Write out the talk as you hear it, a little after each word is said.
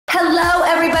Hello,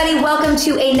 everybody. Welcome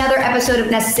to another episode of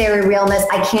Necessary Realness.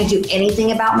 I can't do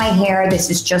anything about my hair.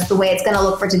 This is just the way it's going to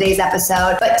look for today's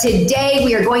episode. But today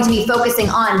we are going to be focusing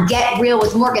on Get Real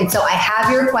with Morgan. So I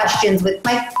have your questions with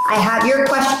my, I have your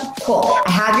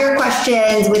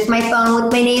questions with my phone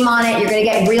with my name on it. You're going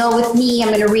to get real with me. I'm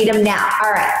going to read them now.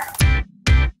 All right.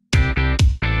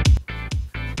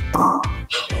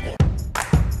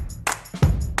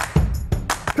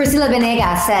 Priscilla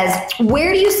Venegas says,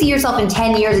 where do you see yourself in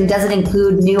 10 years, and does it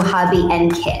include new hubby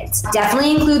and kids?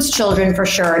 Definitely includes children for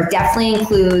sure. Definitely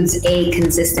includes a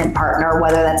consistent partner,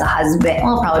 whether that's a husband.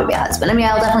 Well, it'll probably be a husband. I mean,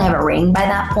 I'll definitely have a ring by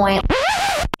that point.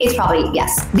 It's probably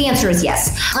yes. The answer is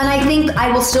yes. And I think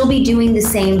I will still be doing the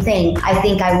same thing. I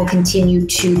think I will continue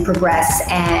to progress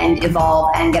and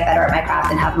evolve and get better at my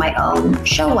craft and have my own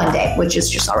show one day, which is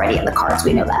just already in the cards.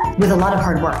 We know that. With a lot of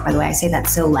hard work, by the way. I say that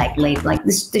so like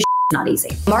this not easy.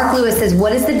 Mark Lewis says,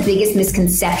 what is the biggest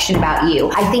misconception about you?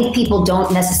 I think people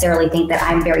don't necessarily think that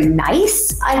I'm very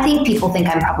nice. I think people think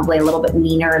I'm probably a little bit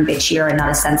meaner and bitchier and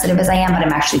not as sensitive as I am, but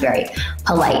I'm actually very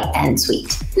polite and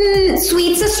sweet.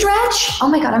 Sweet's a stretch. Oh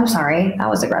my God, I'm sorry. That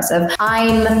was aggressive.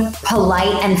 I'm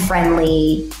polite and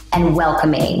friendly and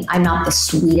welcoming. I'm not the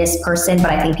sweetest person,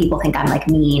 but I think people think I'm like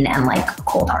mean and like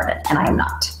cold-hearted, and I am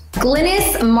not.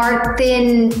 Glynis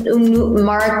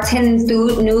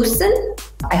Martin-Newson?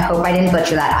 I hope I didn't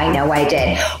butcher that. I know I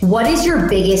did. What is your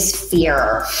biggest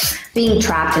fear? Being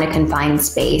trapped in a confined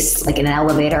space, like in an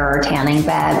elevator or a tanning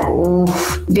bed.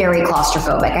 Oof, very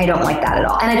claustrophobic. I don't like that at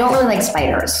all. And I don't really like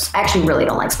spiders. I actually really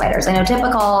don't like spiders. I know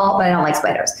typical, but I don't like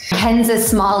spiders. Kenza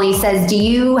Smalley says, do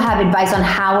you have advice on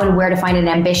how and where to find an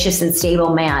ambitious and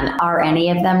stable man? Are any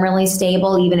of them really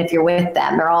stable, even if you're with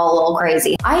them? They're all a little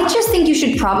crazy. I just think you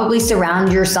should probably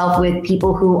surround yourself with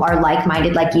people who are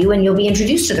like-minded like you, and you'll be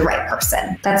introduced to the right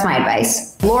person. That's my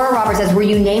advice. Laura Roberts says, were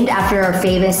you named after a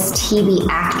famous TV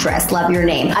actress? Love your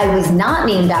name. I was not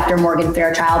named after Morgan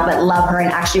Fairchild, but love her,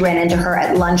 and actually ran into her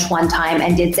at lunch one time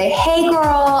and did say, hey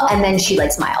girl, and then she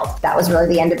like smiled. That was really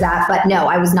the end of that. But no,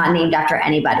 I was not named after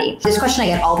anybody. This question I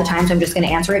get all the time, so I'm just going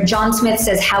to answer it. John Smith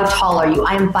says, how tall are you?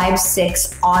 I am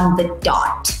 5'6" on the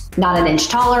dot. Not an inch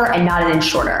taller and not an inch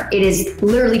shorter. It is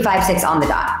literally 5'6" on the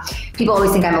dot. People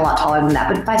always think I'm a lot taller than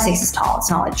that, but 5'6" is tall.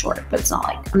 It's not like short, but it's not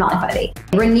like, I'm not like 5'8".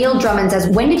 Reneel Drummond says,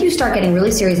 when did you start getting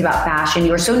really serious about fashion?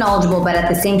 You are so knowledgeable, but at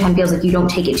the same time feels like you don't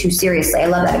take it too seriously. I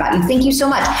love that about you. Thank you so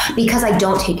much. Because I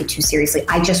don't take it too seriously.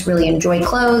 I just really enjoy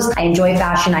clothes. I enjoy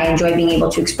fashion. I enjoy being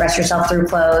able to express yourself through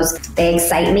clothes. They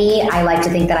excite me. I like to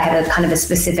think that I have a kind of a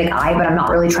specific eye, but I'm not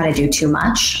really trying to do too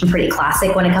much. I'm pretty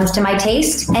classic when it comes to my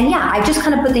taste. And yeah, I just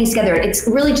kind of put things together. It's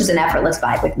really just an effortless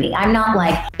vibe with me. I'm not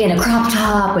like in a crop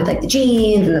top with like the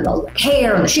jeans and the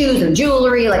hair and the shoes and the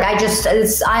jewelry. Like I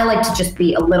like to just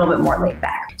be a little bit more laid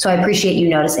back. So I appreciate you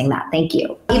noticing that. Thank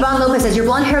you. Yvonne Lopez says, your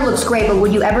blonde hair looks great, but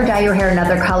would you ever dye your hair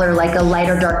another color, like a light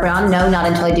or dark brown? No, not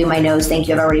until I do my nose. Thank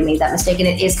you. I've already made that mistake, and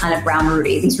it is kind of brown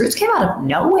rooty. These roots came out of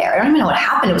nowhere. I don't even know what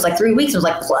happened. It was like 3 weeks. It was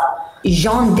like, what?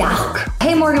 Jeanne d'Arc.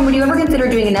 Hey Morgan, would you ever consider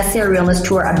doing a Necessary Realness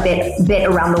tour a bit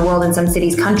around the world in some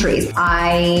cities, countries?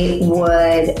 I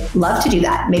would love to do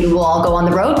that. Maybe we'll all go on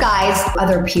the road, guys.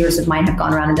 Other peers of mine have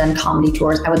gone around and done comedy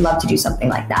tours. I would love to do something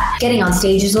like that. Getting on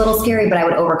stage is a little scary, but I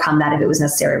would overcome that if it was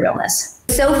Necessary Realness.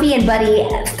 Sophie and Buddy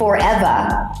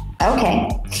Forever.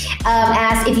 Okay.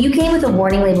 Asked, if you came with a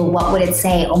warning label, what would it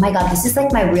say? Oh my God, this is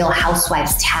like my Real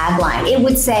Housewives tagline. It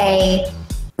would say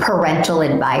parental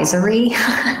advisory.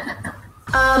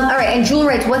 All right, and Jewel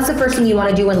writes, what's the first thing you want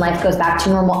to do when life goes back to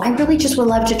normal? I really just would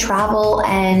love to travel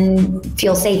and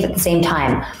feel safe at the same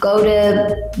time. Go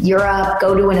to Europe,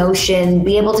 go to an ocean,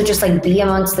 be able to just like be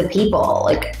amongst the people.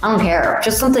 Like, I don't care.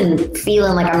 Just something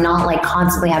feeling like I'm not like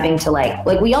constantly having to like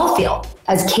we all feel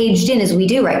as caged in as we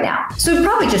do right now. So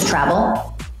probably just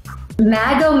travel.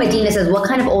 Mago Medina says, what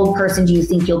kind of old person do you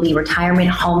think you'll be? Retirement,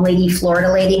 home lady,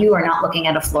 Florida lady? You are not looking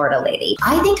at a Florida lady.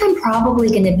 I think I'm probably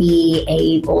going to be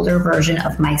a older version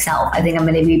of myself. I think I'm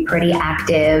going to be pretty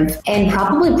active and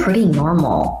probably pretty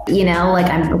normal. You know, like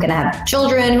I'm going to have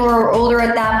children who are older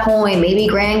at that point, maybe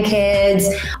grandkids.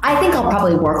 I think I'll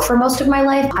probably work for most of my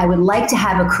life. I would like to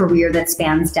have a career that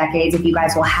spans decades if you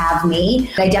guys will have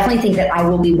me. I definitely think that I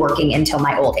will be working until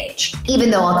my old age, even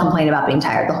though I'll complain about being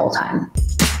tired the whole time.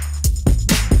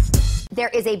 There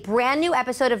is a brand new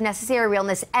episode of Necessary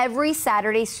Realness every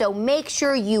Saturday, so make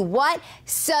sure you what?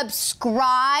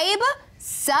 Subscribe,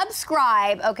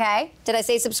 okay? Did I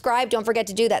say subscribe? Don't forget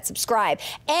to do that, subscribe.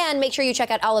 And make sure you check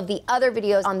out all of the other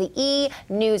videos on the E!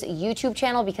 News YouTube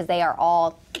channel because they are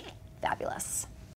all fabulous.